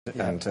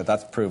And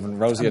that's proven.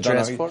 Rosie, I'm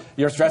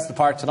you're dressed the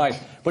part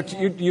tonight. But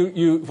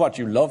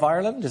you love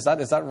Ireland? Is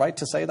that right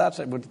to say that?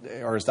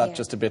 Or is that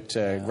just a bit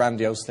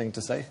grandiose thing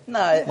to say? No,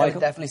 I would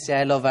definitely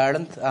say I love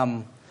Ireland.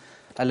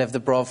 I lived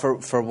abroad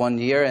for 1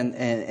 year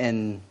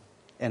in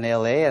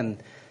LA, and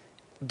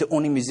the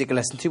only music I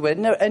listened to,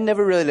 I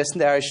never really listened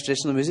to Irish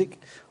traditional music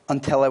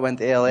until I went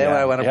to LA when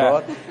I went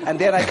abroad. And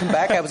then I come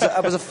back, I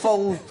was a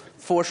full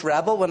force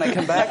rebel when I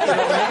came back. You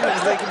know what I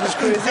mean? It was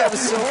crazy. I was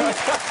sold. You know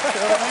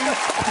what I mean?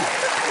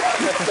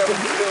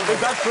 Is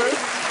that true?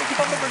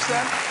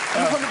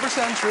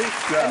 100% true.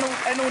 Yeah.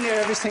 I know near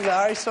every single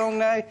Irish song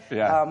now.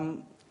 Yeah.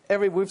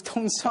 Every Wolf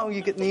Tone song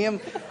you could name.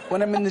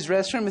 When I'm in this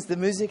restaurant, it's the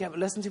music I would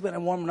listen to when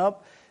I'm warming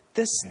up.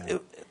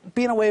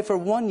 Being away for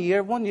 1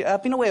 year,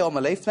 I've been away all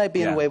my life now,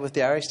 being away with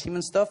the Irish team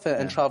and stuff,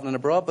 and travelling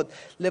abroad, but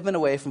living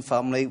away from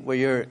family where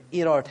you're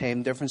 8-hour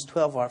time difference,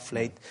 12-hour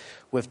flight,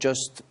 with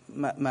just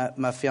my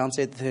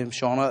fiancée at the time,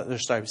 Shauna,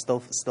 sorry,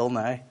 still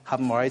now,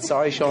 haven't married,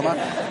 sorry, Shauna,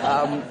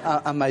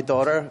 and my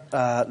daughter,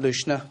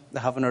 Lushna,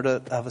 having her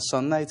to have a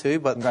son now too.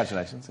 But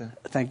congratulations. Yeah.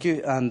 Thank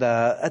you. And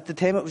at the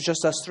time it was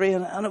just us three,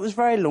 and it was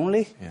very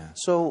lonely. Yeah.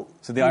 So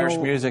the Irish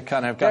music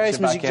kind of got you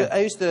back in?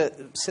 I used to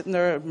sit in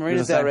there,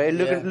 Marina Del Rey,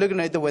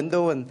 looking out the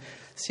window and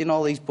seeing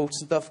all these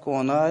boats and stuff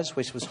going on,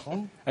 which was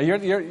fun. And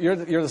you're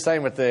the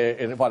same with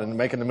in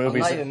making the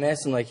movies. I'm not even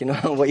messing, like, you know,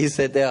 what you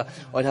said there.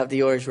 I'd have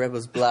the Irish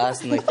Rebels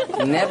blast, and like,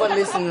 never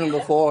listened to them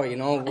before, you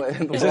know,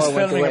 before Is this I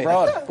went filming away.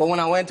 abroad? But when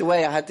I went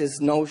away, I had this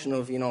notion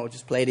of, you know,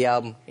 just play the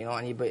album, you know,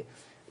 and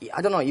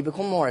I don't know, you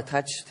become more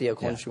attached to your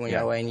country when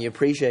you're away, and you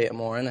appreciate it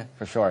more, innit?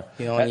 For sure.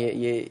 You know, and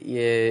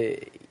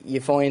you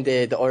find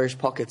the Irish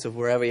pockets of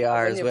wherever you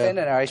are as well. When you find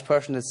an Irish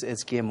person,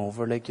 it's game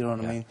over, like, you know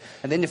what I mean?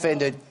 And then you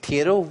find out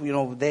Tato, you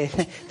know, they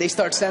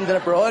start sending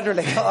abroad, they're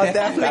like, oh,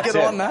 definitely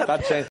get on that.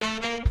 That's it.